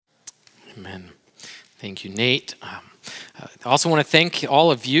Amen. Thank you, Nate. I also want to thank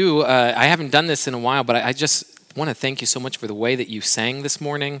all of you. I haven't done this in a while, but I just want to thank you so much for the way that you sang this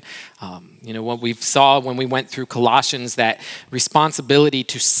morning. What we saw when we went through Colossians, that responsibility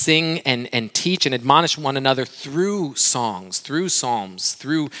to sing and teach and admonish one another through songs, through psalms,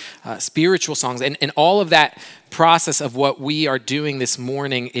 through spiritual songs. And all of that process of what we are doing this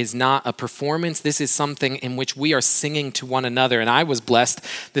morning is not a performance. This is something in which we are singing to one another. And I was blessed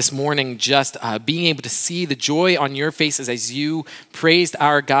this morning just being able to see the joy on your faces as you praised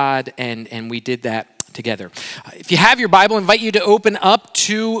our God, and we did that together. If you have your Bible, I invite you to open up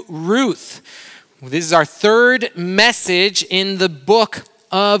to Ruth. This is our third message in the book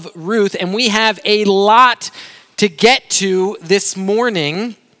of Ruth, and we have a lot to get to this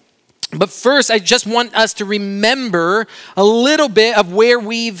morning. But first, I just want us to remember a little bit of where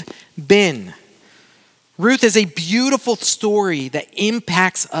we've been. Ruth is a beautiful story that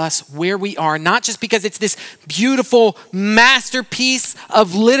impacts us where we are, not just because it's this beautiful masterpiece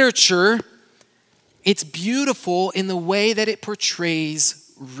of literature. It's beautiful in the way that it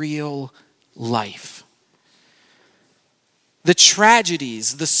portrays real life. The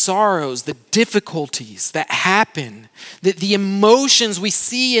tragedies, the sorrows, the difficulties that happen, the emotions we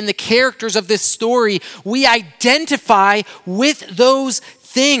see in the characters of this story, we identify with those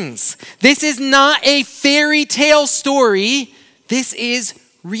things. This is not a fairy tale story. This is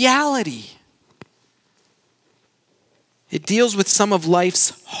reality. It deals with some of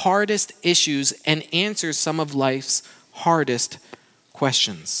life's hardest issues and answers some of life's hardest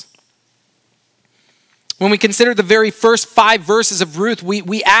questions. When we consider the very first 5 verses of Ruth,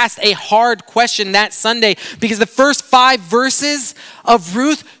 we asked a hard question that Sunday because the first 5 verses of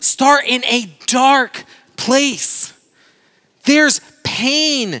Ruth start in a dark place. There's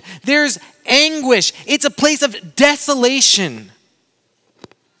pain. There's anguish. It's a place of desolation.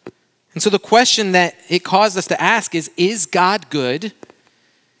 And so the question that it caused us to ask is God good?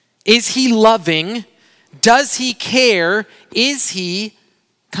 Is he loving? Does he care? Is he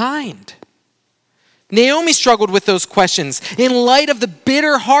kind? Naomi struggled with those questions in light of the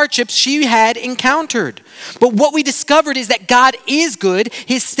bitter hardships she had encountered. But what we discovered is that God is good.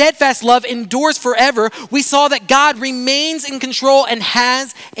 His steadfast love endures forever. We saw that God remains in control and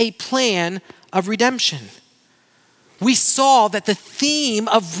has a plan of redemption. We saw that the theme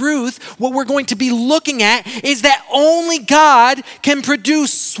of Ruth, what we're going to be looking at, is that only God can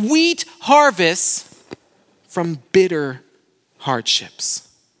produce sweet harvests from bitter hardships.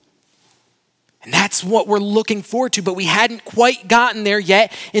 And that's what we're looking forward to, but we hadn't quite gotten there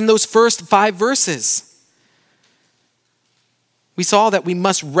yet in those first 5 verses. We saw that we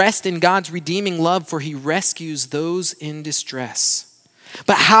must rest in God's redeeming love, for he rescues those in distress.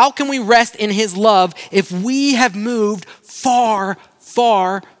 But how can we rest in his love if we have moved far,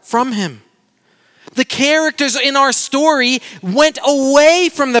 far from him? The characters in our story went away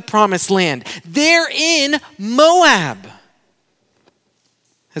from the promised land. They're in Moab.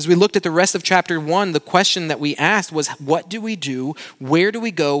 As we looked at the rest of chapter 1, the question that we asked was, what do we do? Where do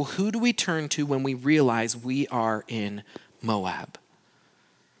we go? Who do we turn to when we realize we are in Moab?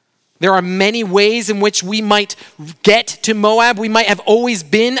 There are many ways in which we might get to Moab. We might have always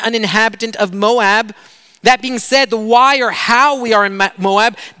been an inhabitant of Moab. That being said, the why or how we are in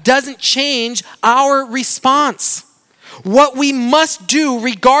Moab doesn't change our response. What we must do,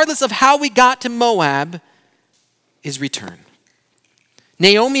 regardless of how we got to Moab, is return.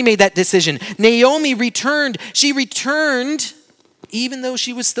 Naomi made that decision. Naomi returned. She returned even though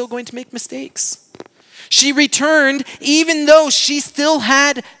she was still going to make mistakes. She returned even though she still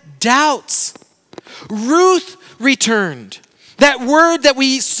had doubts. Ruth returned. That word that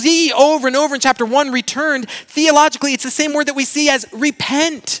we see over and over in chapter 1, returned, theologically, it's the same word that we see as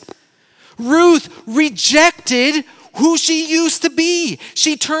repent. Ruth rejected who she used to be.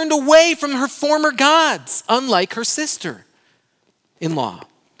 She turned away from her former gods, unlike her sister-in-law.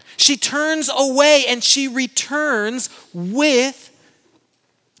 She turns away and she returns with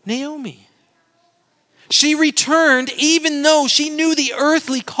Naomi. She returned even though she knew the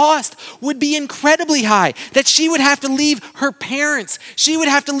earthly cost would be incredibly high, that she would have to leave her parents, she would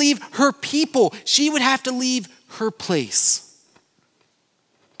have to leave her people, she would have to leave her place.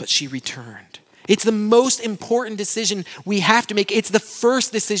 But she returned. It's the most important decision we have to make. It's the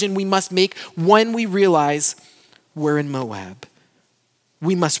first decision we must make when we realize we're in Moab.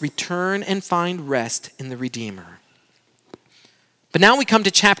 We must return and find rest in the Redeemer. But now we come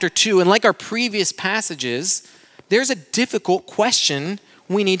to chapter 2, and like our previous passages, there's a difficult question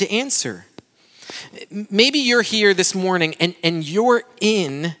we need to answer. Maybe you're here this morning and you're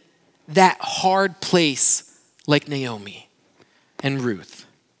in that hard place like Naomi and Ruth.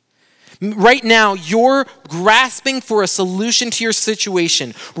 Right now, you're grasping for a solution to your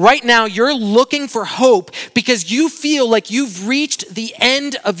situation. Right now, you're looking for hope because you feel like you've reached the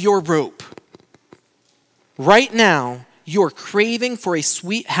end of your rope. Right now, you're craving for a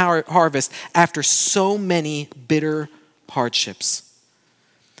sweet harvest after so many bitter hardships.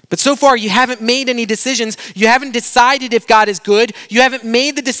 But so far, you haven't made any decisions. You haven't decided if God is good. You haven't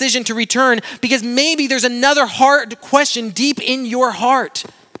made the decision to return because maybe there's another hard question deep in your heart.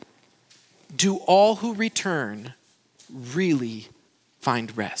 Do all who return really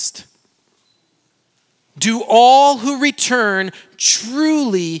find rest? Do all who return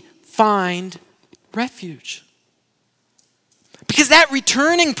truly find refuge? Because that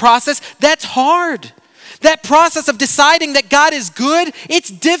returning process, that's hard. That process of deciding that God is good,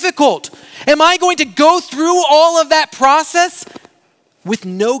 it's difficult. Am I going to go through all of that process with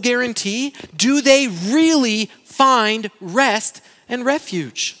no guarantee? Do they really find rest and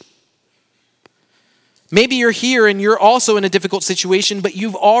refuge? Maybe you're here and you're also in a difficult situation, but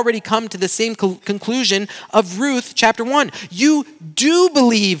you've already come to the same conclusion of Ruth chapter 1. You do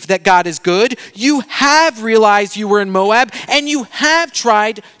believe that God is good. You have realized you were in Moab, and you have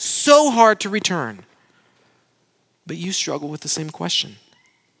tried so hard to return. But you struggle with the same question.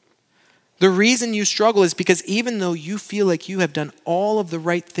 The reason you struggle is because even though you feel like you have done all of the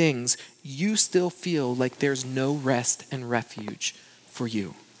right things, you still feel like there's no rest and refuge for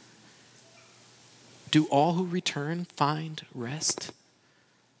you. Do all who return find rest?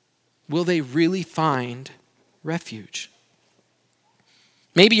 Will they really find refuge?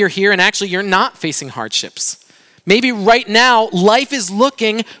 Maybe you're here and actually you're not facing hardships. Maybe right now life is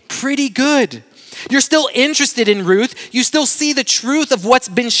looking pretty good. You're still interested in Ruth. You still see the truth of what's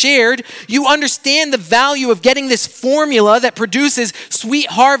been shared. You understand the value of getting this formula that produces sweet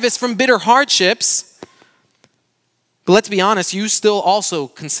harvest from bitter hardships. But let's be honest, you still also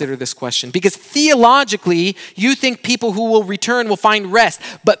consider this question because theologically, you think people who will return will find rest,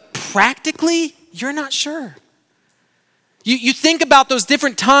 but practically, you're not sure. You think about those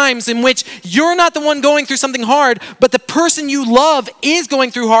different times in which you're not the one going through something hard, but the person you love is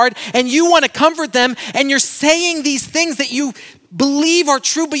going through hard, and you want to comfort them, and you're saying these things that you believe are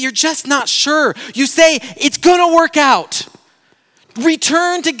true, but you're just not sure. You say, it's going to work out.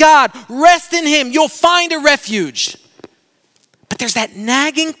 Return to God. Rest in Him. You'll find a refuge. But there's that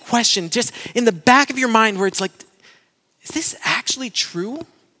nagging question just in the back of your mind where it's like, is this actually true?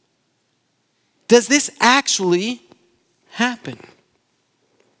 Does this actually happen?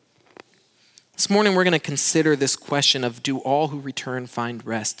 This morning we're going to consider this question of, do all who return find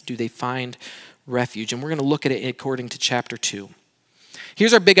rest? Do they find refuge? And we're going to look at it according to chapter 2.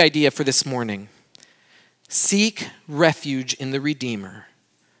 Here's our big idea for this morning. Seek refuge in the Redeemer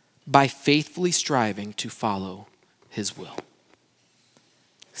by faithfully striving to follow His will.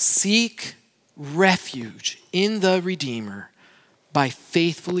 Seek refuge in the Redeemer by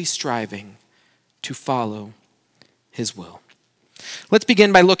faithfully striving to follow His will. Let's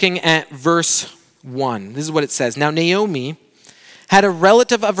begin by looking at verse 1. This is what it says. Now Naomi had a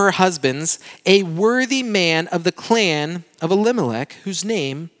relative of her husband's, a worthy man of the clan of Elimelech, whose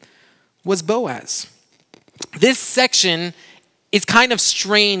name was Boaz. This section is kind of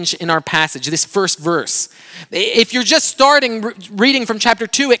strange in our passage, this first verse. If you're just starting reading from chapter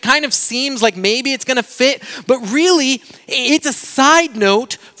 2, it kind of seems like maybe it's going to fit, but really, it's a side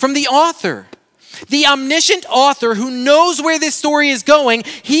note from the author. The omniscient author who knows where this story is going,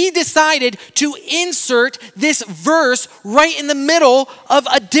 he decided to insert this verse right in the middle of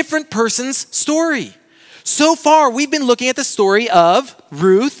a different person's story. So far, we've been looking at the story of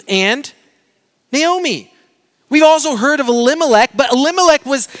Ruth and Naomi. We've also heard of Elimelech, but Elimelech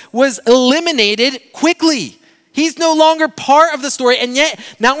was eliminated quickly. He's no longer part of the story, and yet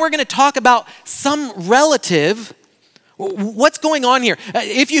now we're going to talk about some relative. What's going on here?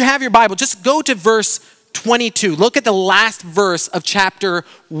 If you have your Bible, just go to verse 22. Look at the last verse of chapter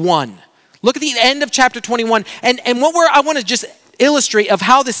 1. Look at the end of chapter 21. And I want to just illustrate of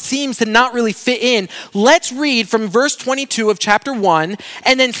how this seems to not really fit in. Let's read from verse 22 of chapter 1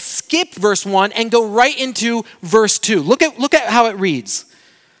 and then skip verse 1 and go right into verse 2. Look at how it reads.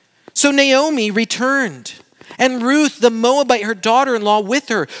 So Naomi returned, and Ruth the Moabite, her daughter-in-law, with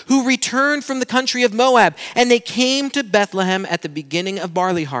her, who returned from the country of Moab, and they came to Bethlehem at the beginning of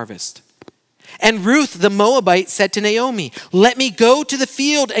barley harvest. And Ruth the Moabite said to Naomi, let me go to the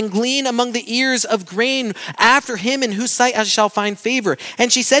field and glean among the ears of grain after him in whose sight I shall find favor.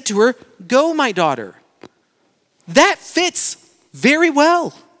 And she said to her, go, my daughter. That fits very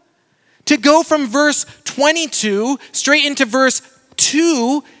well. To go from verse 22 straight into verse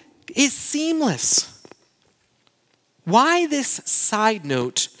 2 is seamless. Why this side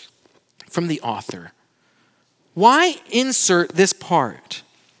note from the author. Why insert this part?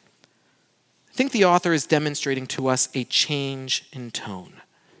 I think the author is demonstrating to us a change in tone.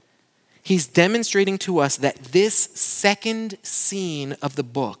 He's demonstrating to us that this second scene of the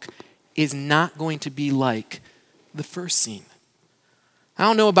book is not going to be like the first scene. I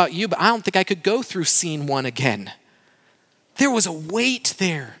don't know about you, but I don't think I could go through scene 1 again. There was a weight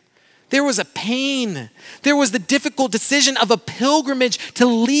there. There was a pain. There was the difficult decision of a pilgrimage to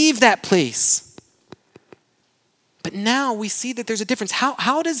leave that place. But now we see that there's a difference.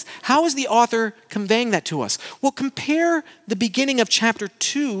 How is the author conveying that to us? Well, compare the beginning of chapter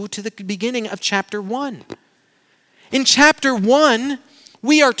 2 to the beginning of chapter 1. In chapter 1,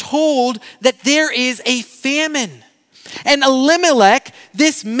 we are told that there is a famine. And Elimelech,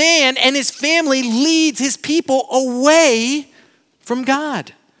 this man and his family, leads his people away from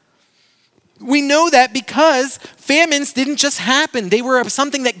God. We know that because famines didn't just happen. They were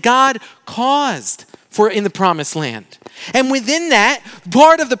something that God caused in the promised land. And within that,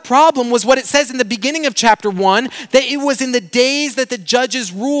 part of the problem was what it says in the beginning of chapter 1, that it was in the days that the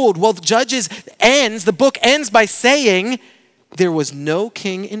judges ruled. Well, the book ends by saying, there was no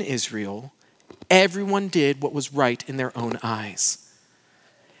king in Israel. Everyone did what was right in their own eyes.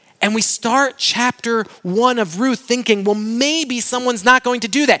 And we start chapter 1 of Ruth thinking, well, maybe someone's not going to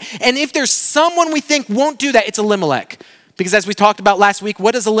do that. And if there's someone we think won't do that, it's Elimelech. Because as we talked about last week,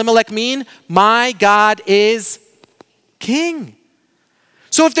 what does Elimelech mean? My God is king.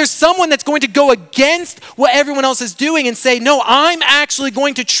 So if there's someone that's going to go against what everyone else is doing and say, no, I'm actually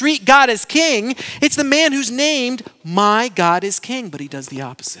going to treat God as king, it's the man who's named My God is King, but he does the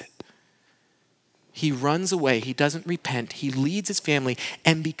opposite. He runs away, he doesn't repent, he leads his family,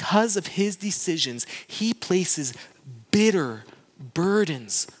 and because of his decisions, he places bitter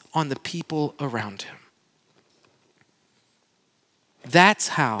burdens on the people around him. That's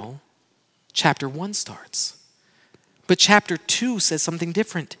how chapter 1 starts. But chapter 2 says something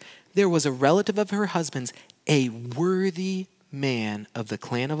different. There was a relative of her husband's, a worthy man of the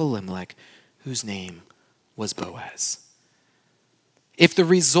clan of Elimelech, whose name was Boaz. If the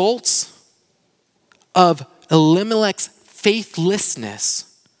results of Elimelech's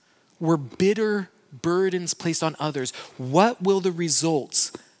faithlessness were bitter burdens placed on others, what will the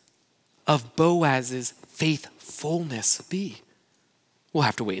results of Boaz's faithfulness be? We'll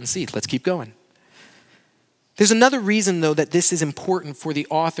have to wait and see. Let's keep going. There's another reason, though, that this is important for the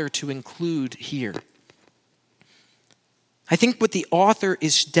author to include here. I think what the author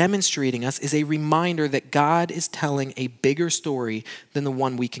is demonstrating us is a reminder that God is telling a bigger story than the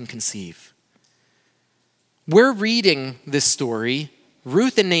one we can conceive. We're reading this story.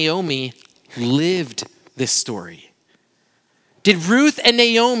 Ruth and Naomi lived this story. Did Ruth and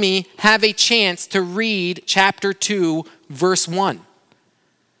Naomi have a chance to read chapter 2, verse 1?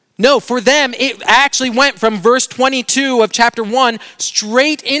 No, for them, it actually went from verse 22 of chapter 1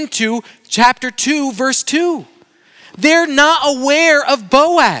 straight into chapter 2, verse 2. They're not aware of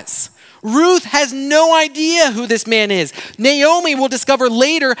Boaz. Ruth has no idea who this man is. Naomi, we'll discover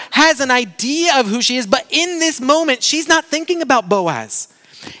later, has an idea of who she is, but in this moment, she's not thinking about Boaz.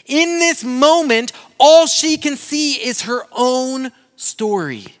 In this moment, all she can see is her own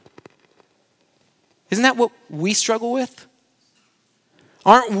story. Isn't that what we struggle with?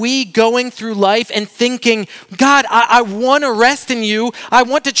 Aren't we going through life and thinking, God, I want to rest in you. I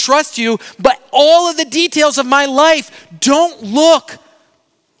want to trust you, but all of the details of my life don't look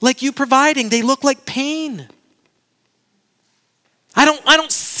like you providing. They look like pain. I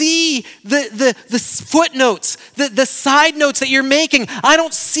don't see the footnotes, the side notes that you're making. I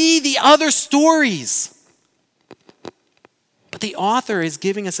don't see the other stories. But the author is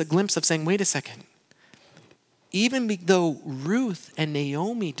giving us a glimpse of saying, wait a second. Even though Ruth and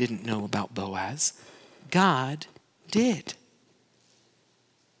Naomi didn't know about Boaz, God did.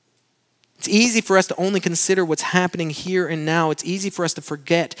 It's easy for us to only consider what's happening here and now. It's easy for us to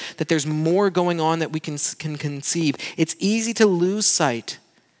forget that there's more going on that we can conceive. It's easy to lose sight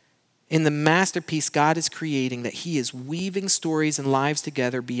in the masterpiece God is creating, that he is weaving stories and lives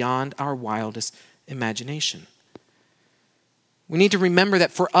together beyond our wildest imagination. We need to remember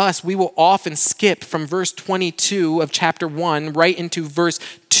that for us, we will often skip from verse 22 of chapter 1 right into verse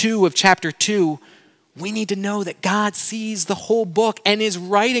 2 of chapter 2. We need to know that God sees the whole book and is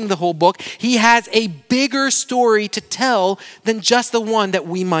writing the whole book. He has a bigger story to tell than just the one that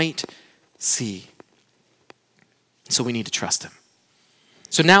we might see. So we need to trust him.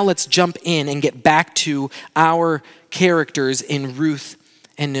 So now let's jump in and get back to our characters in Ruth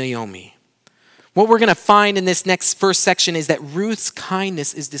and Naomi. What we're going to find in this next first section is that Ruth's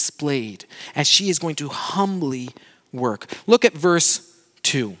kindness is displayed as she is going to humbly work. Look at verse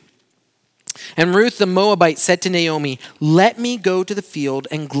 2. And Ruth the Moabite said to Naomi, "Let me go to the field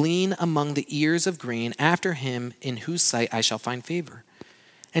and glean among the ears of grain after him in whose sight I shall find favor."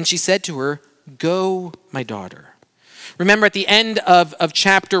 And she said to her, "Go, my daughter." Remember, at the end of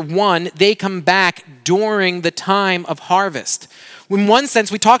chapter 1, they come back during the time of harvest. In one sense,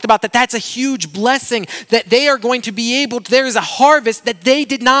 we talked about that's a huge blessing, that they are going to be able there is a harvest that they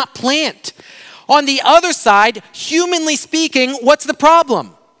did not plant. On the other side, humanly speaking, what's the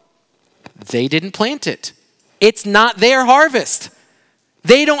problem? They didn't plant it. It's not their harvest.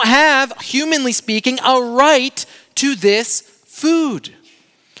 They don't have, humanly speaking, a right to this food.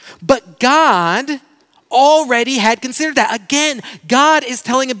 But God already had considered that. Again, God is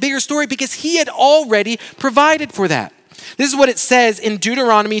telling a bigger story because he had already provided for that. This is what it says in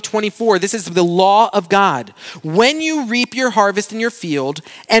Deuteronomy 24. This is the law of God. When you reap your harvest in your field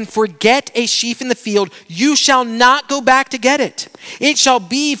and forget a sheaf in the field, you shall not go back to get it. It shall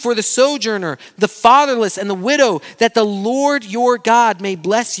be for the sojourner, the fatherless, and the widow, that the Lord your God may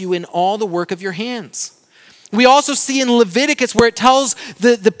bless you in all the work of your hands. We also see in Leviticus where it tells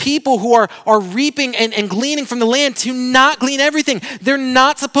the people who are reaping and gleaning from the land to not glean everything. They're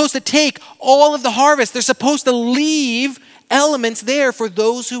not supposed to take all of the harvest. They're supposed to leave elements there for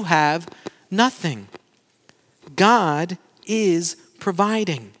those who have nothing. God is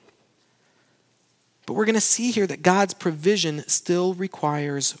providing. But we're going to see here that God's provision still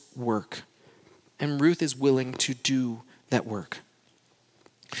requires work. And Ruth is willing to do that work.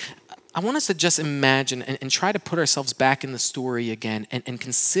 I want us to just imagine and try to put ourselves back in the story again and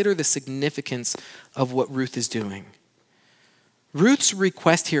consider the significance of what Ruth is doing. Ruth's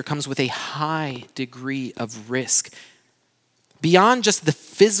request here comes with a high degree of risk. Beyond just the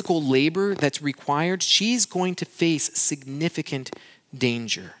physical labor that's required, she's going to face significant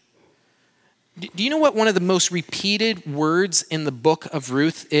danger. Do you know what one of the most repeated words in the book of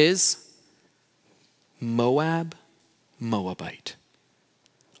Ruth is? Moab, Moabite.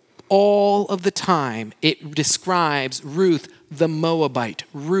 All of the time, it describes Ruth the Moabite,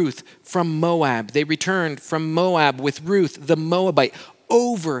 Ruth from Moab. They returned from Moab with Ruth the Moabite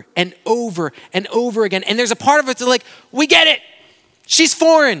over and over and over again. And there's a part of it that's like, we get it. She's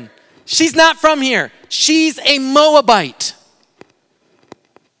foreign. She's not from here. She's a Moabite.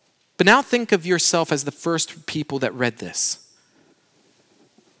 But now think of yourself as the first people that read this.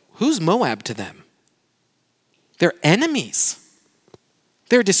 Who's Moab to them? They're enemies.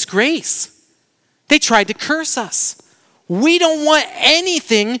 They're a disgrace. They tried to curse us. We don't want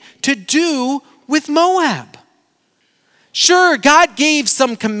anything to do with Moab. Sure, God gave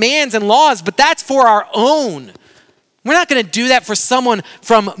some commands and laws, but that's for our own. We're not going to do that for someone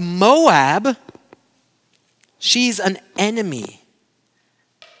from Moab. She's an enemy.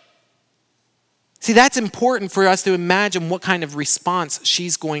 See, that's important for us to imagine what kind of response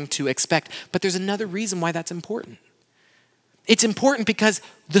she's going to expect. But there's another reason why that's important. It's important because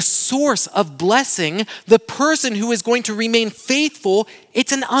the source of blessing, the person who is going to remain faithful,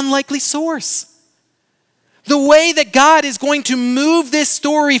 it's an unlikely source. The way that God is going to move this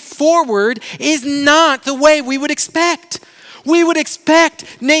story forward is not the way we would expect. We would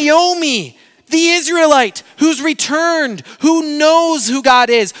expect Naomi, the Israelite, who's returned, who knows who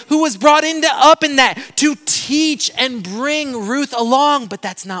God is, who was brought up in that, to teach and bring Ruth along. But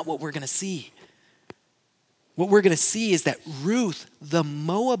that's not what we're going to see. What we're going to see is that Ruth, the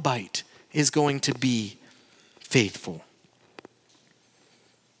Moabite, is going to be faithful.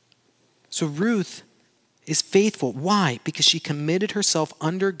 So Ruth is faithful. Why? Because she committed herself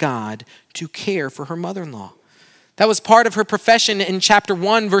under God to care for her mother-in-law. That was part of her profession in chapter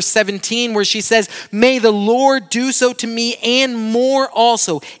 1, verse 17, where she says, "May the Lord do so to me and more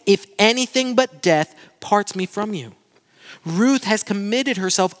also, if anything but death parts me from you." Ruth has committed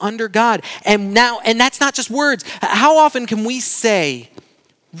herself under God. And that's not just words. How often can we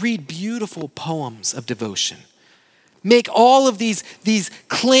read beautiful poems of devotion? Make all of these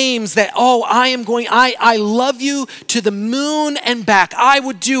claims that, I love you to the moon and back. I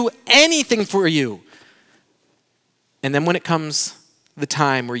would do anything for you. And then when it comes the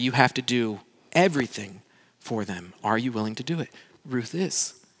time where you have to do everything for them, are you willing to do it? Ruth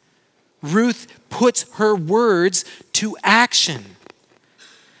is. Ruth puts her words to action.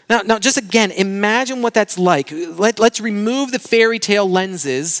 Now, just again, imagine what that's like. Let's remove the fairy tale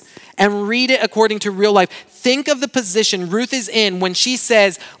lenses and read it according to real life. Think of the position Ruth is in when she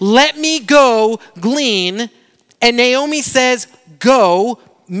says, "Let me go glean," and Naomi says, "Go,"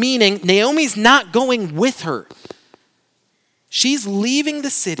 meaning Naomi's not going with her. She's leaving the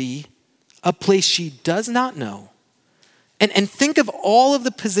city, a place she does not know. And think of all of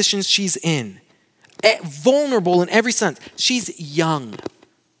the positions she's in. Vulnerable in every sense. She's young.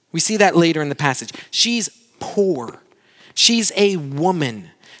 We see that later in the passage. She's poor. She's a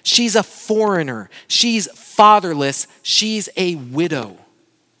woman. She's a foreigner. She's fatherless. She's a widow.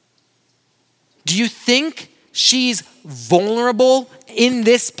 Do you think she's vulnerable in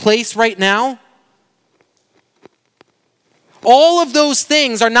this place right now? All of those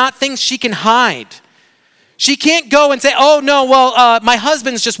things are not things she can hide. She can't go and say, oh no, well, my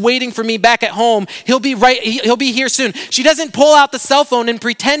husband's just waiting for me back at home. He'll be here soon. She doesn't pull out the cell phone and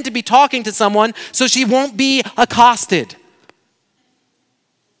pretend to be talking to someone so she won't be accosted.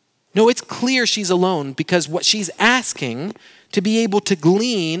 No, it's clear she's alone because what she's asking to be able to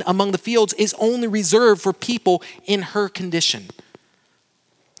glean among the fields is only reserved for people in her condition.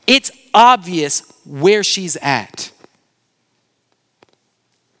 It's obvious where she's at.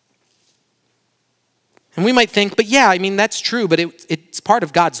 And we might think, but yeah, I mean, that's true, but it's part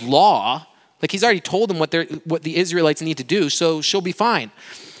of God's law. Like he's already told them what the Israelites need to do, so she'll be fine.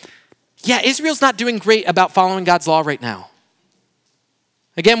 Yeah, Israel's not doing great about following God's law right now.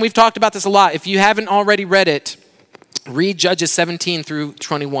 Again, we've talked about this a lot. If you haven't already read it, read Judges 17 through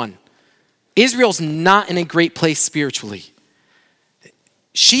 21. Israel's not in a great place spiritually.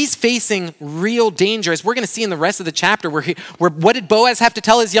 She's facing real danger, as we're going to see in the rest of the chapter, where what did Boaz have to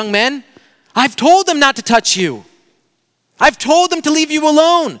tell his young men? I've told them not to touch you. I've told them to leave you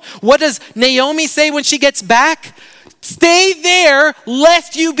alone. What does Naomi say when she gets back? Stay there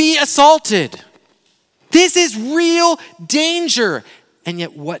lest you be assaulted. This is real danger. And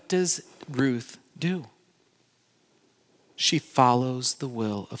yet what does Ruth do? She follows the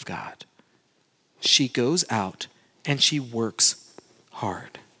will of God. She goes out and she works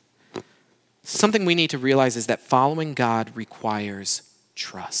hard. Something we need to realize is that following God requires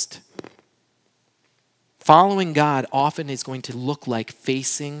trust. Following God often is going to look like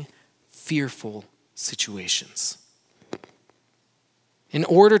facing fearful situations. In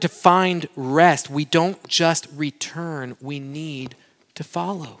order to find rest, we don't just return, we need to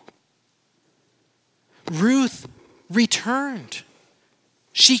follow. Ruth returned.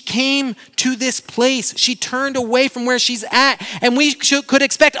 She came to this place. She turned away from where she's at. And we could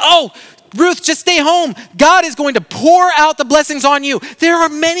expect, oh, Ruth, just stay home. God is going to pour out the blessings on you. There are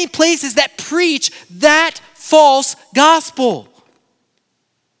many places that preach that false gospel.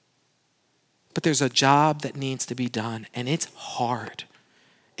 But there's a job that needs to be done, and it's hard.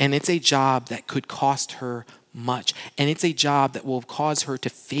 And it's a job that could cost her much. And it's a job that will cause her to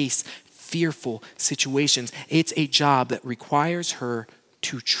face fearful situations. It's a job that requires her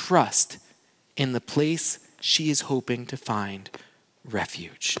to trust in the place she is hoping to find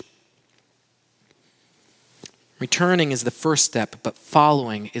refuge. Returning is the first step, but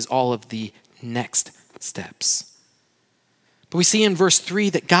following is all of the next steps. But we see in verse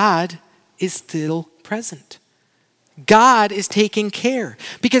 3 that God is still present. God is taking care.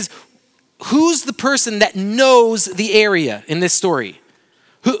 Because who's the person that knows the area in this story?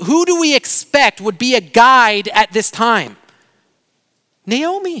 Who do we expect would be a guide at this time?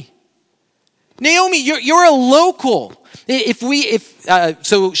 Naomi. Naomi, you're a local.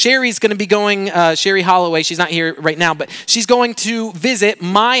 So Sherry's going to be going, Sherry Holloway, she's not here right now, but she's going to visit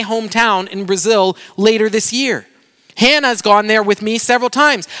my hometown in Brazil later this year. Hannah's gone there with me several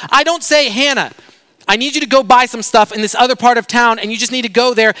times. I don't say, Hannah, I need you to go buy some stuff in this other part of town and you just need to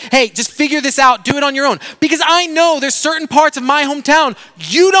go there. Hey, just figure this out, do it on your own. Because I know there's certain parts of my hometown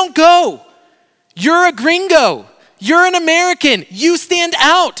you don't go. You're a gringo. You're an American. You stand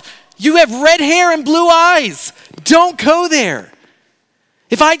out. You have red hair and blue eyes. Don't go there.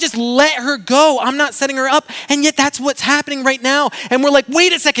 If I just let her go, I'm not setting her up. And yet that's what's happening right now. And we're like,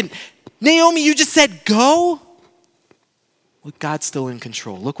 wait a second. Naomi, you just said go? Well, God's still in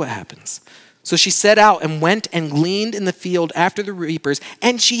control. Look what happens. So she set out and went and gleaned in the field after the reapers.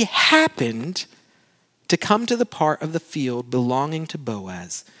 And she happened to come to the part of the field belonging to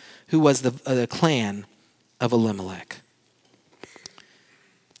Boaz, who was the clan of Elimelech.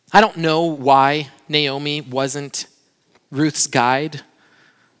 I don't know why Naomi wasn't Ruth's guide.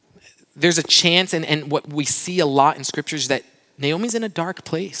 There's a chance, and what we see a lot in scriptures, that Naomi's in a dark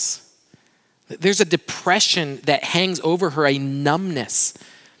place. There's a depression that hangs over her, a numbness.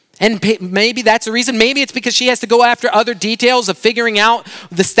 And maybe that's the reason. Maybe it's because she has to go after other details of figuring out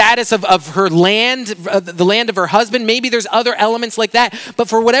the status of her land, the land of her husband. Maybe there's other elements like that. But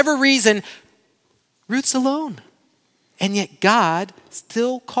for whatever reason, Ruth's alone. And yet God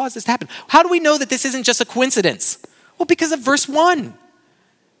still caused this to happen. How do we know that this isn't just a coincidence? Well, because of verse 1.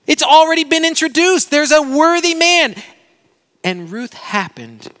 It's already been introduced. There's a worthy man. And Ruth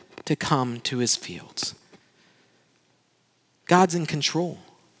happened to come to his fields. God's in control.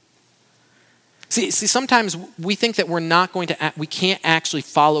 See, sometimes we think that we can't actually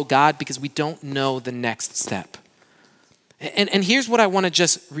follow God because we don't know the next step. And here's what I want to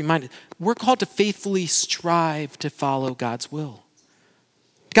just remind you. We're called to faithfully strive to follow God's will.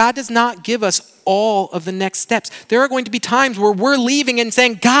 God does not give us all of the next steps. There are going to be times where we're leaving and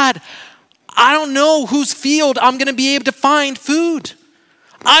saying, God, I don't know whose field I'm going to be able to find food.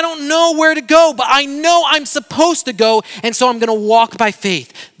 I don't know where to go, but I know I'm supposed to go, and so I'm going to walk by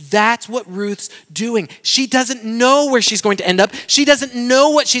faith. That's what Ruth's doing. She doesn't know where she's going to end up. She doesn't know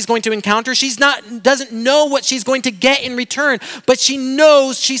what she's going to encounter. Doesn't know what she's going to get in return, but she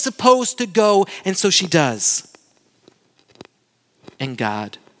knows she's supposed to go, and so she does. And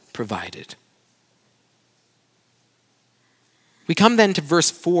God provided. We come then to verse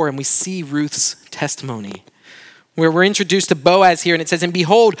 4 and we see Ruth's testimony, where we're introduced to Boaz here, and it says, and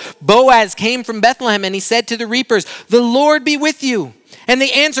behold, Boaz came from Bethlehem, and he said to the reapers, the Lord be with you. And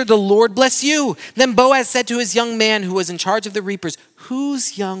they answered, the Lord bless you. Then Boaz said to his young man who was in charge of the reapers,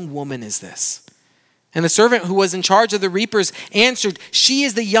 whose young woman is this? And the servant who was in charge of the reapers answered, she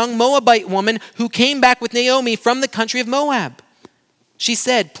is the young Moabite woman who came back with Naomi from the country of Moab. She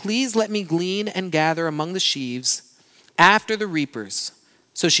said, please let me glean and gather among the sheaves after the reapers.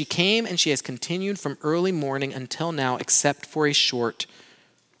 So she came, and she has continued from early morning until now, except for a short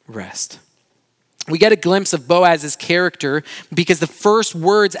rest. We get a glimpse of Boaz's character because the first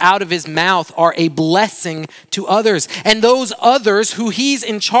words out of his mouth are a blessing to others. And those others who he's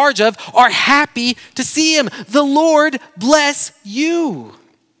in charge of are happy to see him. The Lord bless you.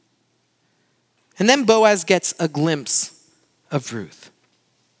 And then Boaz gets a glimpse of Ruth.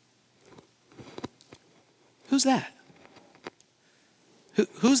 Who's that?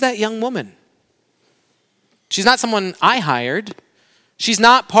 Who's that young woman? She's not someone I hired. She's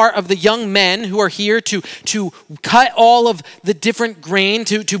not part of the young men who are here to cut all of the different grain,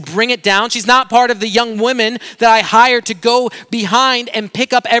 to bring it down. She's not part of the young women that I hired to go behind and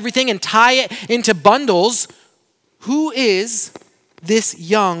pick up everything and tie it into bundles. Who is this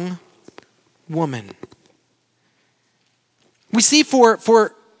young woman? We see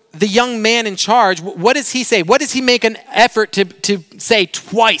for the young man in charge, what does he say? What does he make an effort to say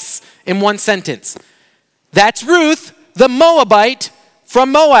twice in one sentence? That's Ruth, the Moabite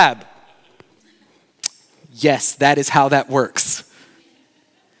from Moab. Yes, that is how that works.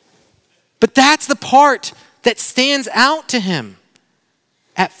 But that's the part that stands out to him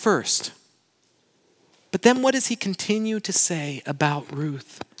at first. But then what does he continue to say about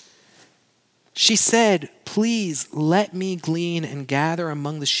Ruth? She said, please let me glean and gather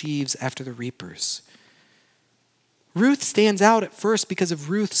among the sheaves after the reapers. Ruth stands out at first because of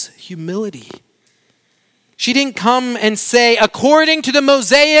Ruth's humility. She didn't come and say, according to the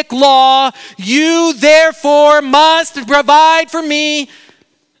Mosaic law, you therefore must provide for me.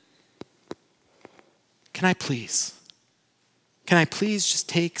 Can I please just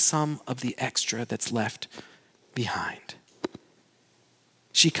take some of the extra that's left behind?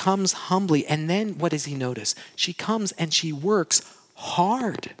 She comes humbly, and then what does he notice? She comes and she works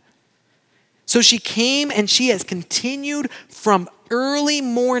hard. So she came and she has continued from early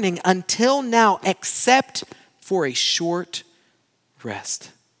morning until now, except for a short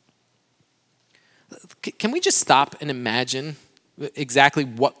rest. Can we just stop and imagine exactly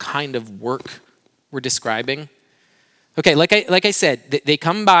what kind of work we're describing? Okay, like I said, they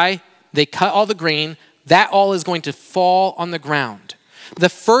come by, they cut all the grain, that all is going to fall on the ground. The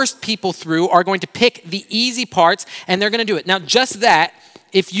first people through are going to pick the easy parts, and they're going to do it. Now, just that,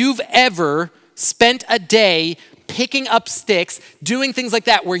 if you've ever spent a day picking up sticks, doing things like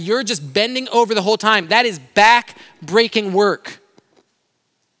that, where you're just bending over the whole time, that is back-breaking work.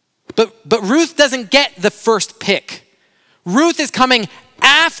 But Ruth doesn't get the first pick. Ruth is coming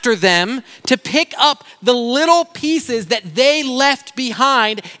after them to pick up the little pieces that they left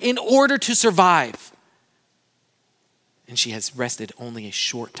behind in order to survive. And she has rested only a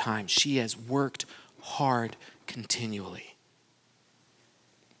short time. She has worked hard continually.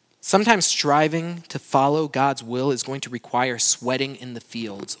 Sometimes striving to follow God's will is going to require sweating in the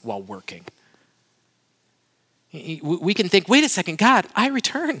fields while working. We can think, wait a second, God, I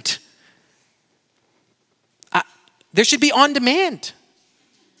returned. There should be on demand.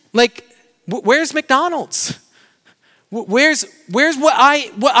 Like, where's McDonald's? Where's what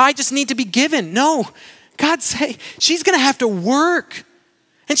I just need to be given? No. God say, she's going to have to work.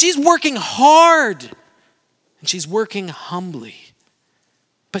 And she's working hard. And she's working humbly.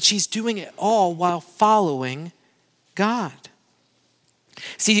 But she's doing it all while following God.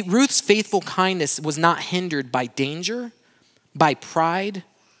 See, Ruth's faithful kindness was not hindered by danger, by pride,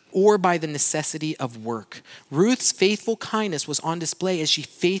 or by the necessity of work. Ruth's faithful kindness was on display as she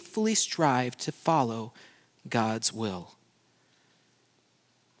faithfully strived to follow God's will.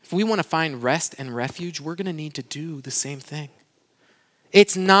 If we want to find rest and refuge, we're going to need to do the same thing.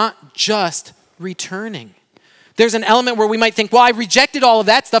 It's not just returning. There's an element where we might think, well, I rejected all of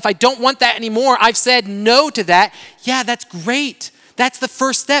that stuff. I don't want that anymore. I've said no to that. Yeah, that's great. That's the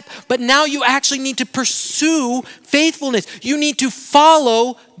first step. But now you actually need to pursue faithfulness. You need to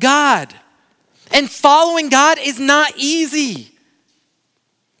follow God. And following God is not easy.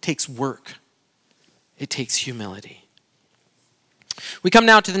 It takes work. It takes humility. We come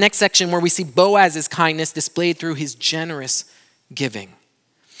now to the next section where we see Boaz's kindness displayed through his generous giving.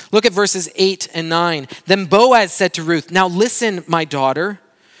 Look at verses 8 and 9. Then Boaz said to Ruth, "Now listen, my daughter.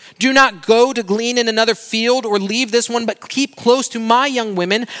 Do not go to glean in another field or leave this one, but keep close to my young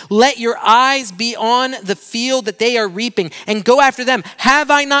women. Let your eyes be on the field that they are reaping, and go after them.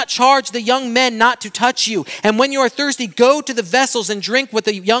 Have I not charged the young men not to touch you? And when you are thirsty, go to the vessels and drink what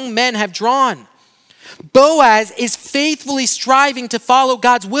the young men have drawn." Boaz is faithfully striving to follow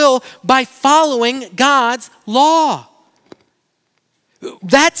God's will by following God's law.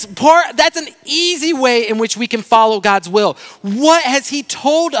 That's an easy way in which we can follow God's will. What has he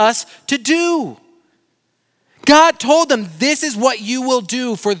told us to do? God told them, this is what you will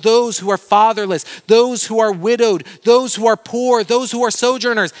do for those who are fatherless, those who are widowed, those who are poor, those who are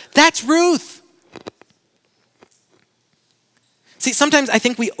sojourners. That's Ruth. See, sometimes I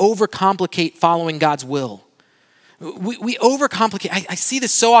think we overcomplicate following God's will. We overcomplicate. I see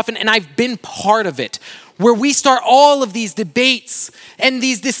this so often, and I've been part of it, where we start all of these debates and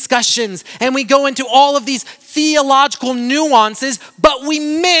these discussions, and we go into all of these theological nuances, but we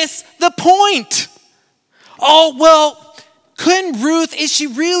miss the point. Oh, well, couldn't Ruth, is she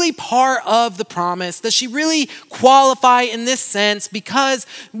really part of the promise? Does she really qualify in this sense? Because,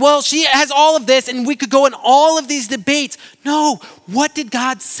 well, she has all of this, and we could go in all of these debates. No, what did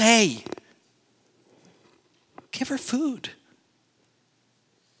God say? Give her food.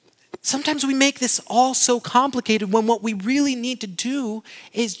 Sometimes we make this all so complicated when what we really need to do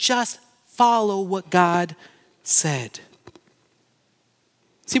is just follow what God said.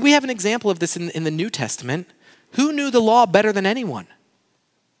 See, we have an example of this in the New Testament. Who knew the law better than anyone?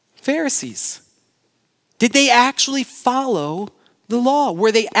 Pharisees. Did they actually follow the law?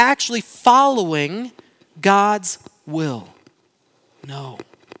 Were they actually following God's will? No.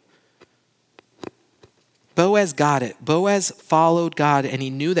 Boaz got it. Boaz followed God, and he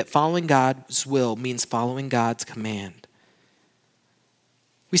knew that following God's will means following God's command.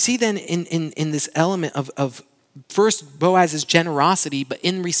 We see then in this element of first Boaz's generosity, but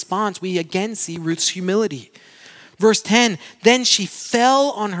in response, we again see Ruth's humility. Verse 10, then she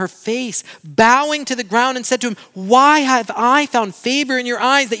fell on her face, bowing to the ground, and said to him, "Why have I found favor in your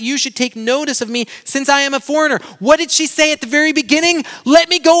eyes that you should take notice of me since I am a foreigner?" What did she say at the very beginning? Let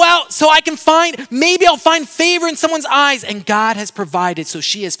me go out so I can maybe I'll find favor in someone's eyes. And God has provided, so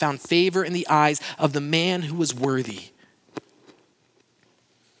she has found favor in the eyes of the man who was worthy.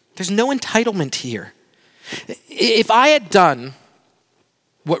 There's no entitlement here. If I had done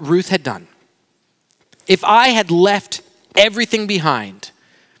what Ruth had done, if I had left everything behind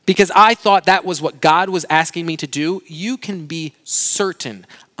because I thought that was what God was asking me to do, you can be certain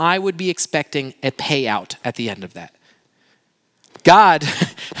I would be expecting a payout at the end of that. God,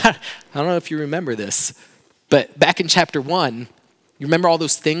 I don't know if you remember this, but back in chapter 1, you remember all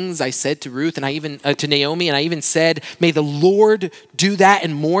those things I said to Ruth and I even to Naomi, and I even said, "May the Lord do that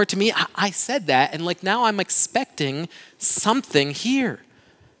and more to me." I said that, and now I'm expecting something here.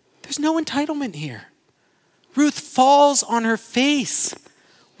 There's no entitlement here. Ruth falls on her face.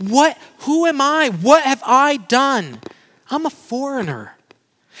 Who am I? What have I done? I'm a foreigner.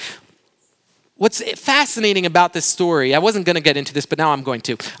 What's fascinating about this story, I wasn't going to get into this, but now I'm going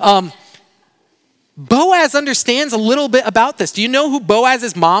to. Boaz understands a little bit about this. Do you know who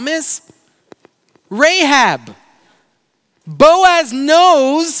Boaz's mom is? Rahab. Boaz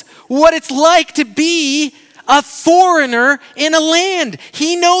knows what it's like to be a foreigner in a land.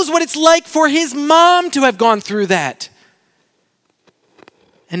 He knows what it's like for his mom to have gone through that.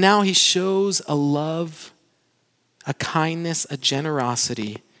 And now he shows a love, a kindness, a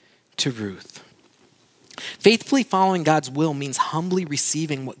generosity to Ruth. Faithfully following God's will means humbly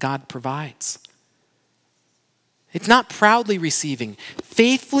receiving what God provides. It's not proudly receiving.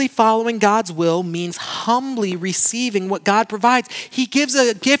 Faithfully following God's will means humbly receiving what God provides. He gives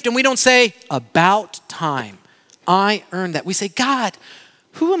a gift and we don't say, "About time. I earned that." We say, "God,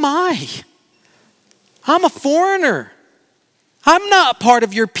 who am I? I'm a foreigner. I'm not part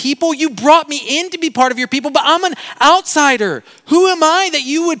of your people. You brought me in to be part of your people, but I'm an outsider. Who am I that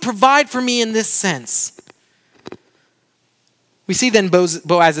you would provide for me in this sense? We see then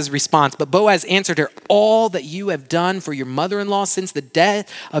Boaz's response, but Boaz answered her, all that you have done for your mother-in-law since the death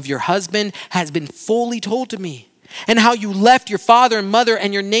of your husband has been fully told to me, and how you left your father and mother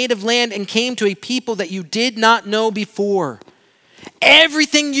and your native land and came to a people that you did not know before.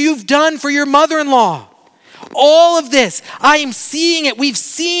 Everything you've done for your mother-in-law, all of this, I am seeing it. We've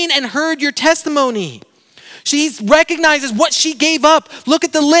seen and heard your testimony. She recognizes what she gave up. Look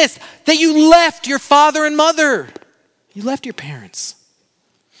at the list, that you left your father and mother. You left your parents.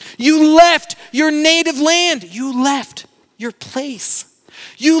 You left your native land. You left your place.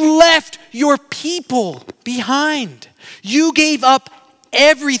 You left your people behind. You gave up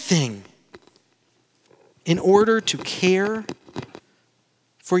everything in order to care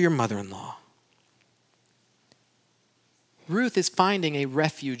for your mother-in-law. Ruth is finding a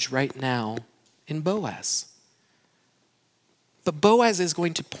refuge right now in Boaz. But Boaz is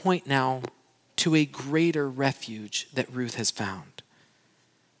going to point now to a greater refuge that Ruth has found.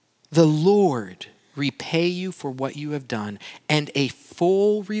 The Lord repay you for what you have done, and a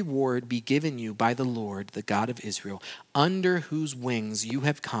full reward be given you by the Lord, the God of Israel, under whose wings you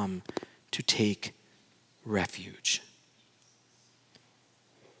have come to take refuge.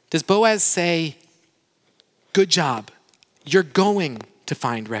 Does Boaz say, good job, you're going to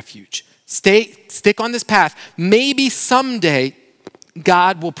find refuge. Stick on this path. Maybe someday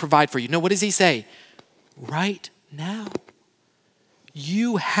God will provide for you. No, what does he say? Right now.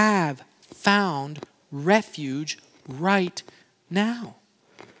 You have found refuge right now.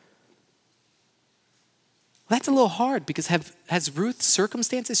 That's a little hard because has Ruth's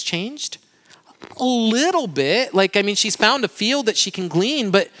circumstances changed? A little bit. She's found a field that she can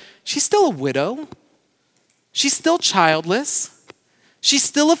glean, but she's still a widow. She's still childless. She's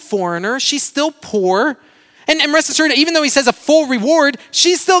still a foreigner. She's still poor. And rest assured, even though he says a full reward,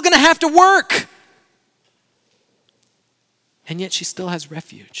 she's still going to have to work. And yet she still has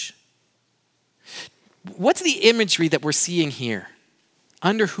refuge. What's the imagery that we're seeing here?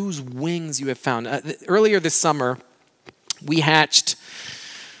 Under whose wings you have found. Earlier this summer, we hatched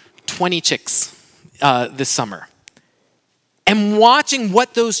 20 chicks this summer. And watching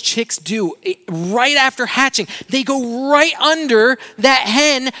what those chicks do right after hatching, they go right under that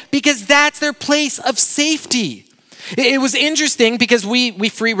hen because that's their place of safety. It was interesting because we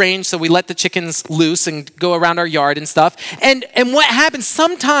free range, so we let the chickens loose and go around our yard and stuff. And what happens,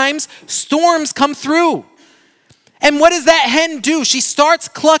 sometimes storms come through. And what does that hen do? She starts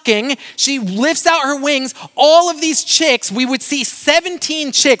clucking. She lifts out her wings. All of these chicks, we would see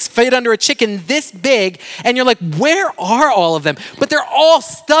 17 chicks fit under a chicken this big. And you're like, where are all of them? But they're all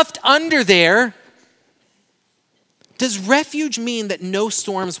stuffed under there. Does refuge mean that no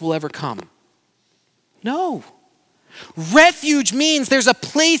storms will ever come? No. Refuge means there's a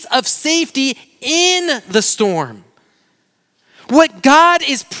place of safety in the storm. What God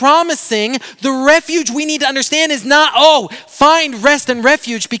is promising, the refuge we need to understand is not, find rest and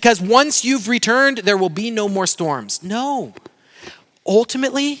refuge because once you've returned, there will be no more storms. No.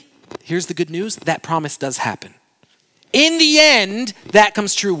 Ultimately, here's the good news, that promise does happen. In the end, that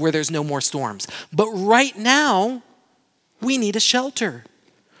comes true where there's no more storms. But right now, we need a shelter.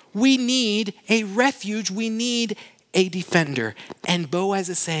 We need a refuge. We need a defender. And Boaz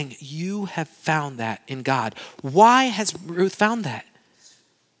is saying, you have found that in God. Why has Ruth found that?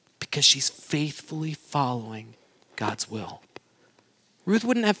 Because she's faithfully following God's will. Ruth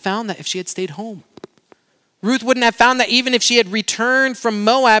wouldn't have found that if she had stayed home. Ruth wouldn't have found that even if she had returned from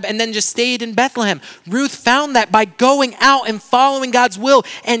Moab and then just stayed in Bethlehem. Ruth found that by going out and following God's will,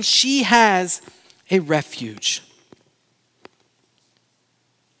 and she has a refuge.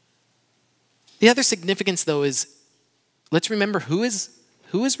 The other significance, though, is let's remember who is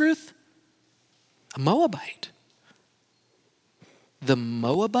Ruth? A Moabite. The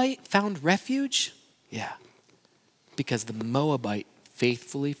Moabite found refuge? Yeah. Because the Moabite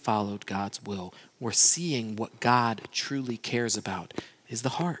faithfully followed God's will. We're seeing what God truly cares about is the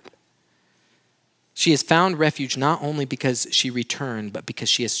heart. She has found refuge not only because she returned, but because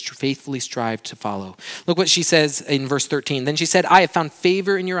she has faithfully strived to follow. Look what she says in verse 13. Then she said, I have found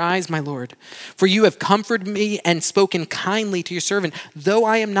favor in your eyes, my Lord, for you have comforted me and spoken kindly to your servant, though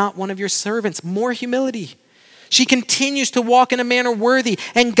I am not one of your servants. More humility. She continues to walk in a manner worthy,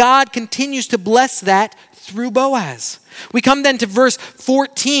 and God continues to bless that through Boaz. We come then to verse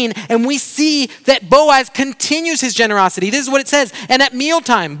 14, and we see that Boaz continues his generosity. This is what it says. And at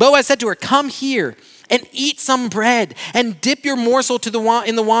mealtime, Boaz said to her, come here and eat some bread and dip your morsel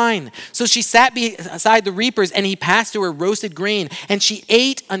in the wine. So she sat beside the reapers, and he passed to her roasted grain, and she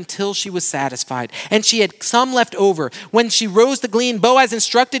ate until she was satisfied. And she had some left over. When she rose to glean, Boaz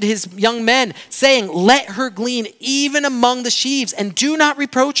instructed his young men, saying, let her glean even among the sheaves, and do not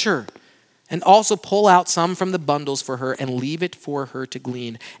reproach her. And also pull out some from the bundles for her, and leave it for her to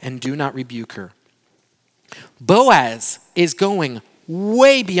glean, and do not rebuke her. Boaz is going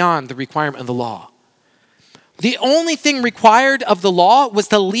way beyond the requirement of the law. The only thing required of the law was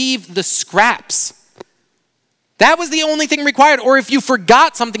to leave the scraps. That was the only thing required. Or if you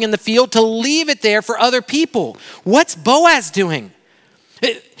forgot something in the field, to leave it there for other people. What's Boaz doing?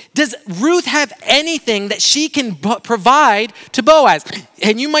 Does Ruth have anything that she can provide to Boaz?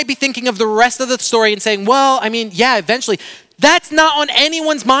 And you might be thinking of the rest of the story and saying, well, I mean, yeah, eventually. That's not on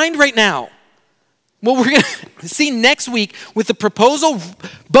anyone's mind right now. What we're going to see next week with the proposal,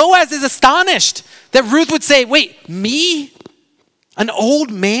 Boaz is astonished that Ruth would say, wait, me? An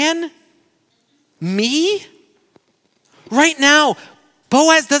old man? Me? Right now,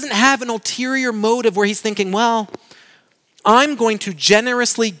 Boaz doesn't have an ulterior motive where he's thinking, well, I'm going to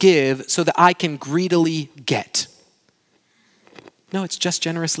generously give so that I can greedily get. No, it's just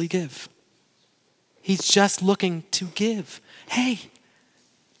generously give. He's just looking to give. Hey,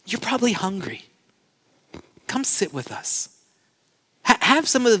 you're probably hungry. Come sit with us. Have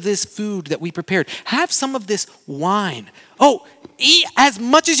some of this food that we prepared. Have some of this wine. Oh, eat as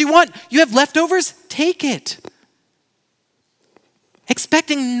much as you want. You have leftovers? Take it.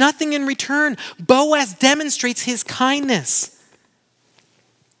 Expecting nothing in return, Boaz demonstrates his kindness.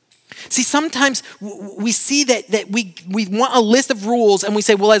 See, sometimes we see that we want a list of rules and we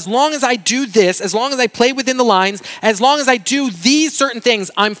say, well, as long as I do this, as long as I play within the lines, as long as I do these certain things,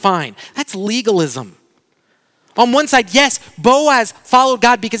 I'm fine. That's legalism. On one side, yes, Boaz followed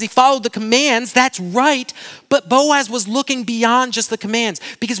God because he followed the commands. That's right. But Boaz was looking beyond just the commands.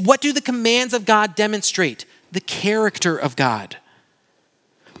 Because what do the commands of God demonstrate? The character of God.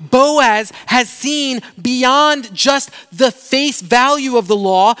 Boaz has seen beyond just the face value of the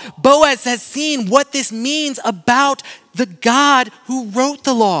law. Boaz has seen what this means about the God who wrote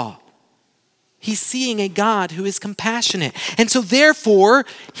the law. He's seeing a God who is compassionate. And so therefore,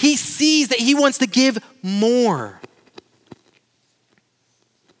 he sees that he wants to give more.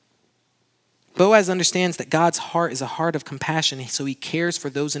 Boaz understands that God's heart is a heart of compassion, so he cares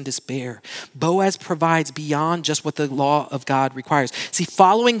for those in despair. Boaz provides beyond just what the law of God requires. See,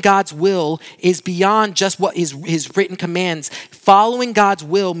 following God's will is beyond just what is his written commands. Following God's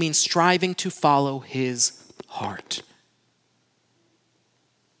will means striving to follow his heart.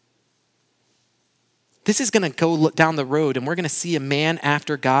 This is going to go down the road, and we're going to see a man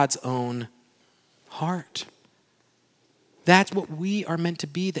after God's own heart. That's what we are meant to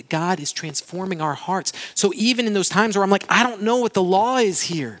be, that God is transforming our hearts. So even in those times where I'm like, I don't know what the law is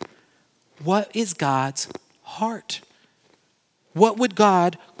here. What is God's heart? What would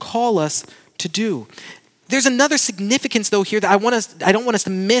God call us to do? There's another significance, though, here that I don't want us to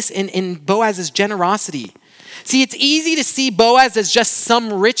miss in Boaz's generosity. See, it's easy to see Boaz as just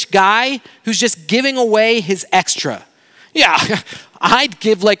some rich guy who's just giving away his extra. Yeah, I'd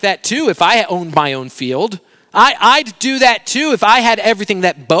give like that too if I owned my own field. I'd do that too if I had everything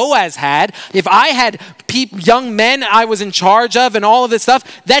that Boaz had. If I had young men I was in charge of and all of this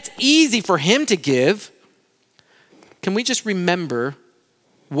stuff, that's easy for him to give. Can we just remember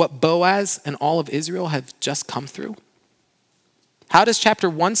what Boaz and all of Israel have just come through? How does chapter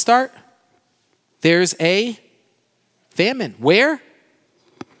 1 start? There's a famine. Where?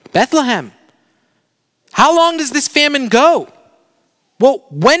 Bethlehem. How long does this famine go? Well,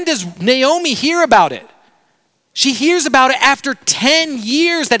 when does Naomi hear about it? She hears about it after 10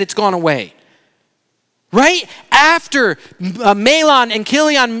 years that it's gone away. Right? After Mahlon and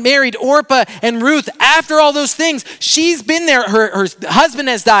Chilion married Orpah and Ruth, after all those things, she's been there. Her husband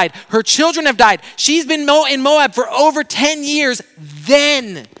has died. Her children have died. She's been in Moab for over 10 years.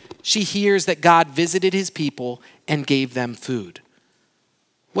 Then she hears that God visited his people and gave them food.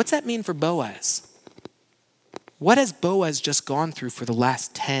 What's that mean for Boaz? What has Boaz just gone through for the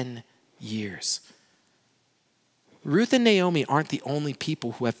last 10 years? Ruth and Naomi aren't the only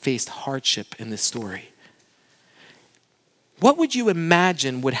people who have faced hardship in this story. What would you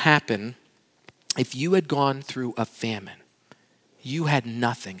imagine would happen if you had gone through a famine? You had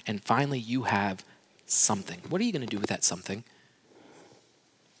nothing, and finally you have something. What are you going to do with that something?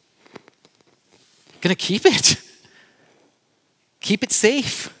 Going to keep it? Keep it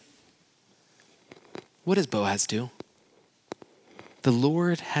safe. What does Boaz do? The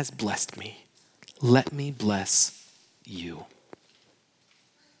Lord has blessed me. Let me bless you.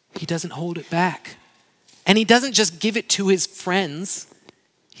 He doesn't hold it back. And he doesn't just give it to his friends.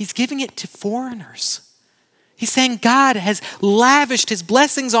 He's giving it to foreigners. He's saying God has lavished his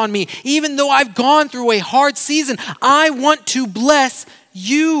blessings on me. Even though I've gone through a hard season, I want to bless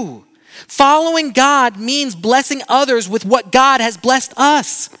you. Following God means blessing others with what God has blessed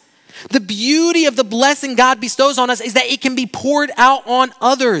us. The beauty of the blessing God bestows on us is that it can be poured out on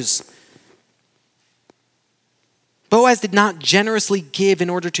others. Boaz did not generously give in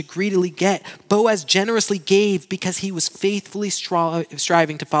order to greedily get. Boaz generously gave because he was faithfully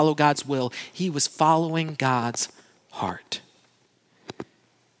striving to follow God's will. He was following God's heart.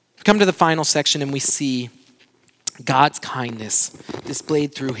 We come to the final section and we see God's kindness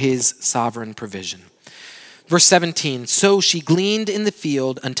displayed through his sovereign provision. Verse 17, so she gleaned in the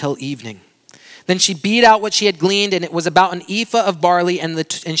field until evening. Then she beat out what she had gleaned, and it was about an ephah of barley, and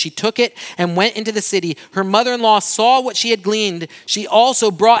she took it and went into the city. Her mother-in-law saw what she had gleaned. She also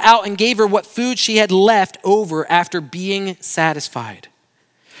brought out and gave her what food she had left over after being satisfied.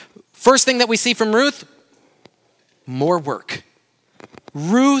 First thing that we see from Ruth, more work.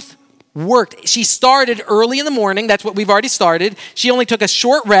 Ruth worked. She started early in the morning. That's what we've already started. She only took a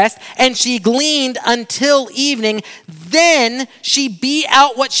short rest, and she gleaned until evening. Then she beat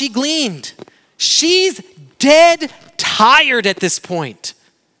out what she gleaned. She's dead tired at this point.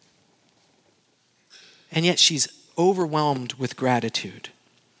 And yet she's overwhelmed with gratitude.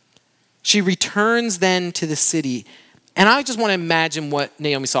 She returns then to the city. And I just want to imagine what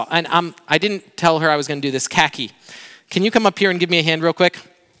Naomi saw. And I didn't tell her I was going to do this. Khaki, can you come up here and give me a hand real quick?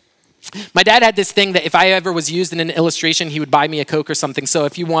 My dad had this thing that if I ever was used in an illustration, he would buy me a Coke or something. So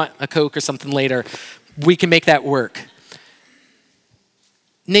if you want a Coke or something later, we can make that work.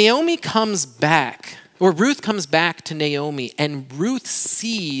 Naomi comes back, or Ruth comes back to Naomi, and Ruth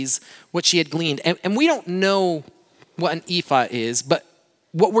sees what she had gleaned. And we don't know what an ephah is, but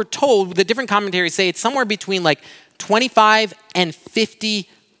what we're told, the different commentaries say it's somewhere between like 25 and 50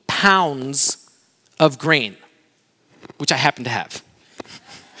 pounds of grain, which I happen to have.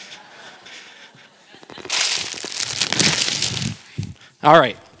 All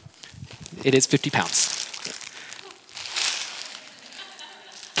right, it is 50 pounds.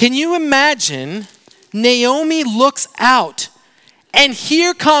 Can you imagine? Naomi looks out, and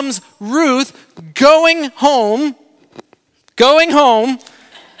here comes Ruth going home.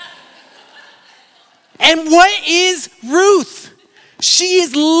 And what is Ruth? She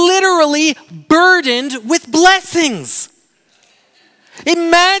is literally burdened with blessings.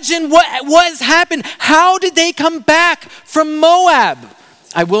 Imagine what has happened. How did they come back from Moab?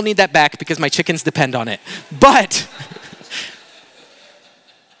 I will need that back because my chickens depend on it. But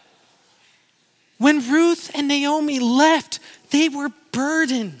when Ruth and Naomi left, they were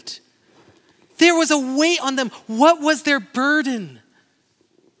burdened. There was a weight on them. What was their burden?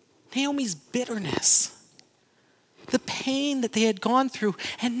 Naomi's bitterness. The pain that they had gone through.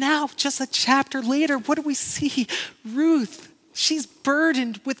 And now, just a chapter later, what do we see? Ruth, she's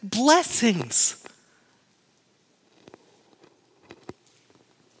burdened with blessings.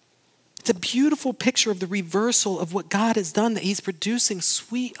 It's a beautiful picture of the reversal of what God has done, that he's producing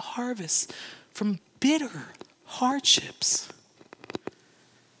sweet harvests from bitter hardships.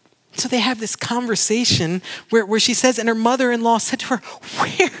 So they have this conversation where she says, and her mother-in-law said to her,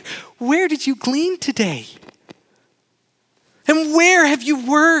 where did you glean today? And where have you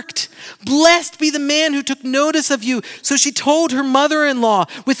worked? Blessed be the man who took notice of you. So she told her mother-in-law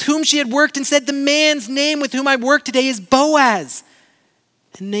with whom she had worked and said, the man's name with whom I work today is Boaz.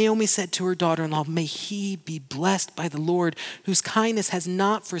 And Naomi said to her daughter-in-law, may he be blessed by the Lord, whose kindness has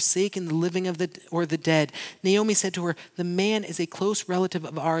not forsaken the living or the dead. Naomi said to her, the man is a close relative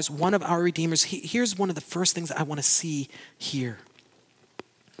of ours, one of our redeemers. Here's one of the first things that I want to see here.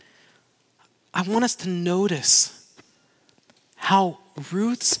 I want us to notice how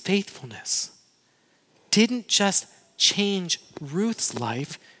Ruth's faithfulness didn't just change Ruth's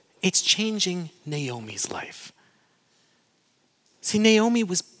life, it's changing Naomi's life. See, Naomi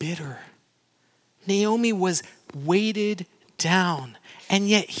was bitter. Naomi was weighted down. And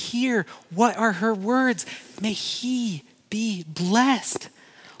yet here, what are her words? May he be blessed.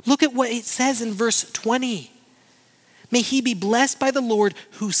 Look at what it says in verse 20. May he be blessed by the Lord,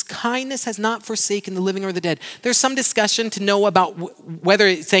 whose kindness has not forsaken the living or the dead. There's some discussion to know about whether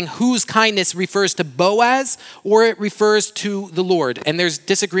it's saying whose kindness refers to Boaz or it refers to the Lord. And there's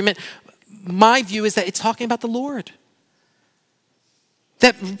disagreement. My view is that it's talking about the Lord.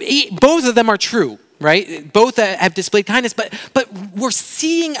 That both of them are true, right? Both have displayed kindness, but we're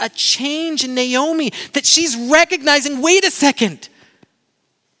seeing a change in Naomi, that she's recognizing, wait a second,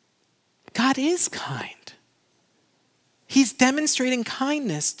 God is kind. He's demonstrating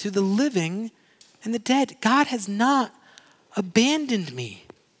kindness to the living and the dead. God has not abandoned me.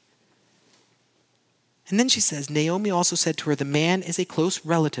 And then she says, Naomi also said to her, the man is a close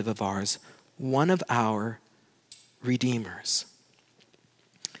relative of ours, one of our redeemers.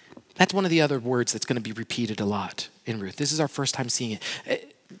 That's one of the other words that's going to be repeated a lot in Ruth. This is our first time seeing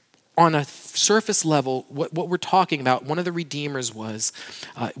it. On a surface level, what we're talking about, one of the redeemers was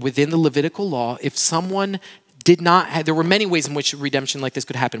within the Levitical law, if someone did not have, there were many ways in which redemption like this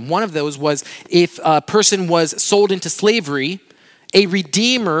could happen. One of those was if a person was sold into slavery, a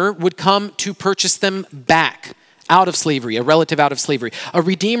redeemer would come to purchase them back out of slavery, a relative out of slavery. A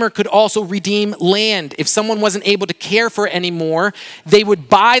redeemer could also redeem land. If someone wasn't able to care for it anymore, they would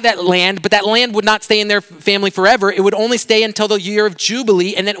buy that land, but that land would not stay in their family forever. It would only stay until the year of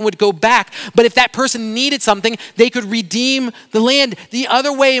Jubilee, and then it would go back. But if that person needed something, they could redeem the land. The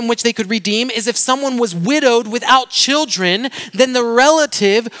other way in which they could redeem is if someone was widowed without children, then the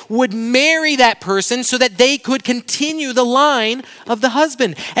relative would marry that person so that they could continue the line of the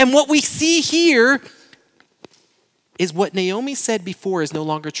husband. And what we see here is what Naomi said before is no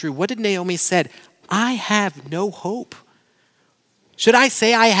longer true. What did Naomi said? I have no hope. Should I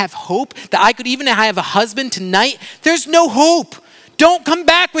say I have hope? That I could even have a husband tonight? There's no hope. Don't come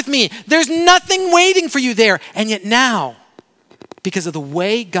back with me. There's nothing waiting for you there. And yet now, because of the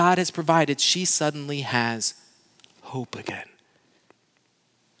way God has provided, she suddenly has hope again.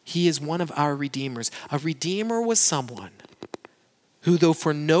 He is one of our redeemers. A redeemer was someone who, though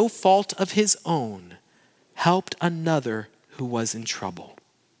for no fault of his own, helped another who was in trouble.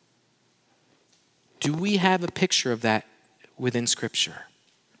 Do we have a picture of that within Scripture?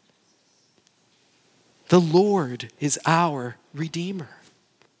 The Lord is our Redeemer.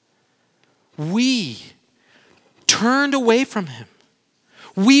 We turned away from him.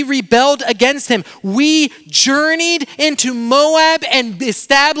 We rebelled against him. We journeyed into Moab and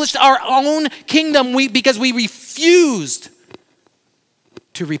established our own kingdom because we refused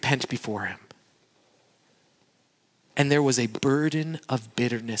to repent before him. And there was a burden of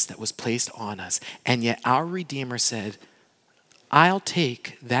bitterness that was placed on us. And yet our Redeemer said, I'll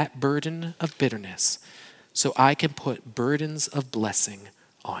take that burden of bitterness so I can put burdens of blessing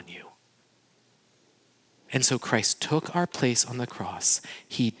on you. And so Christ took our place on the cross.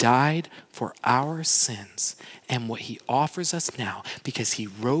 He died for our sins. And what he offers us now, because he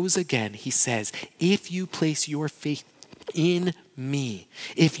rose again, he says, if you place your faith in me,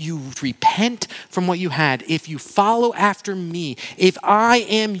 if you repent from what you had, if you follow after me, if I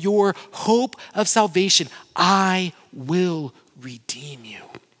am your hope of salvation, I will redeem you.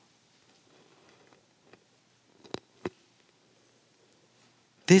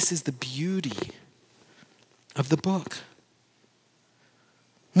 This is the beauty of the book.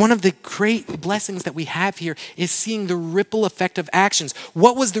 One of the great blessings that we have here is seeing the ripple effect of actions.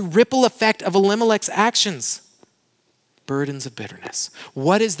 What was the ripple effect of Elimelech's actions? Burdens of bitterness.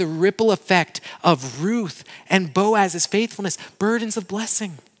 What is the ripple effect of Ruth and Boaz's faithfulness? Burdens of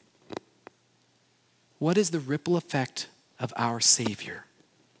blessing. What is the ripple effect of our Savior?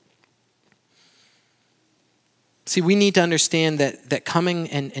 See, we need to understand that coming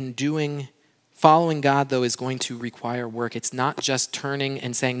and doing, following God, though, is going to require work. It's not just turning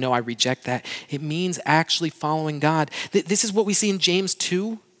and saying, no, I reject that. It means actually following God. This is what we see in James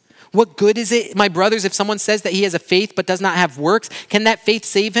 2. What good is it, my brothers, if someone says that he has a faith but does not have works? Can that faith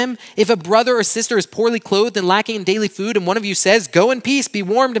save him? If a brother or sister is poorly clothed and lacking in daily food, and one of you says, go in peace, be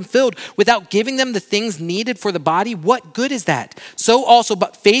warmed and filled, without giving them the things needed for the body, what good is that? So also,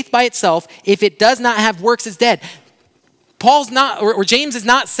 but faith by itself, if it does not have works, is dead. Paul's not, or James is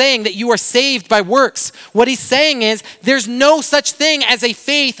not saying that you are saved by works. What he's saying is there's no such thing as a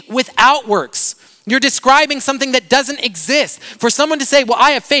faith without works. You're describing something that doesn't exist. For someone to say, well,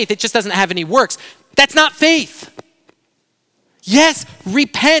 I have faith, it just doesn't have any works. That's not faith. Yes,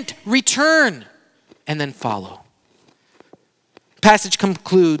 repent, return, and then follow. Passage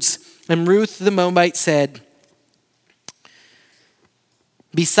concludes, and Ruth the Moabite said,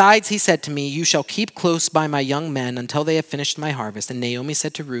 besides, he said to me, you shall keep close by my young men until they have finished my harvest. And Naomi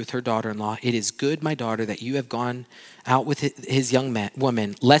said to Ruth, her daughter-in-law, it is good, my daughter, that you have gone out with his young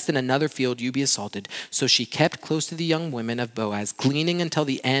woman, lest in another field you be assaulted. So she kept close to the young women of Boaz, gleaning until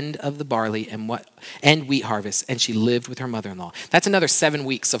the end of the barley and wheat harvest, and she lived with her mother-in-law. That's another 7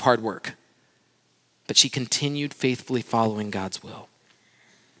 weeks of hard work. But she continued faithfully following God's will.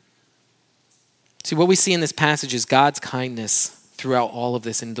 See, what we see in this passage is God's kindness throughout all of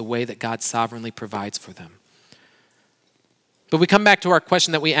this and the way that God sovereignly provides for them. But we come back to our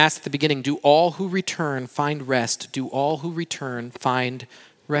question that we asked at the beginning, do all who return find rest? Do all who return find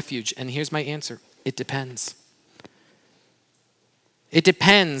refuge? And here's my answer, it depends. It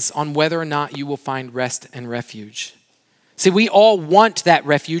depends on whether or not you will find rest and refuge. See, we all want that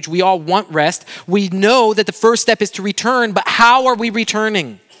refuge. We all want rest. We know that the first step is to return, but how are we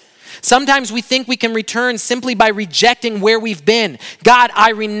returning? Sometimes we think we can return simply by rejecting where we've been. God,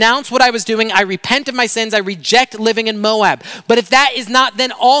 I renounce what I was doing. I repent of my sins. I reject living in Moab. But if that is not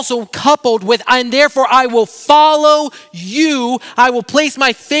then also coupled with, and therefore I will follow you, I will place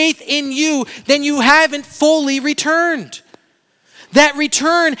my faith in you, then you haven't fully returned. That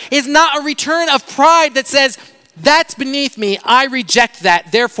return is not a return of pride that says, that's beneath me. I reject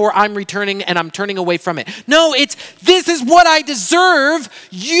that. Therefore, I'm returning and I'm turning away from it. No, it's this is what I deserve.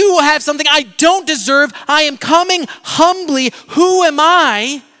 You have something I don't deserve. I am coming humbly. Who am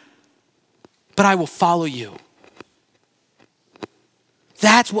I? But I will follow you.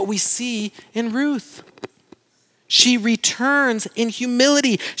 That's what we see in Ruth. She returns in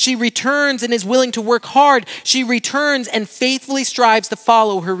humility. She returns and is willing to work hard. She returns and faithfully strives to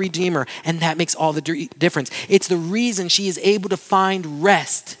follow her Redeemer. And that makes all the difference. It's the reason she is able to find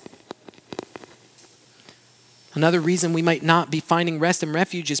rest. Another reason we might not be finding rest and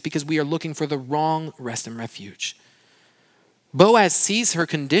refuge is because we are looking for the wrong rest and refuge. Boaz sees her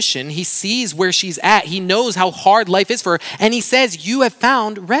condition. He sees where she's at. He knows how hard life is for her. And he says, you have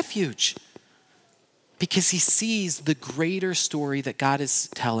found refuge. Because he sees the greater story that God is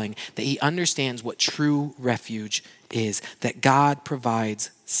telling, that he understands what true refuge is, that God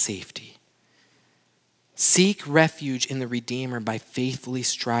provides safety. Seek refuge in the Redeemer by faithfully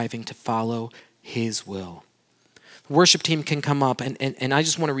striving to follow his will. The worship team can come up, and I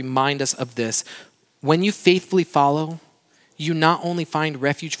just want to remind us of this. When you faithfully follow, you not only find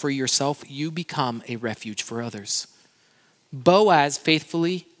refuge for yourself, you become a refuge for others. Boaz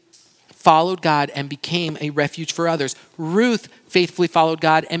faithfully followed God and became a refuge for others. Ruth faithfully followed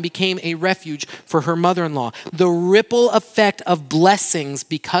God and became a refuge for her mother-in-law. The ripple effect of blessings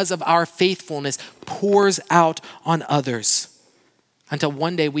because of our faithfulness pours out on others until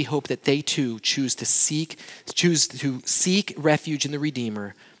one day we hope that they too choose to seek refuge in the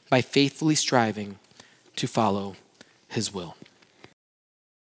Redeemer by faithfully striving to follow his will.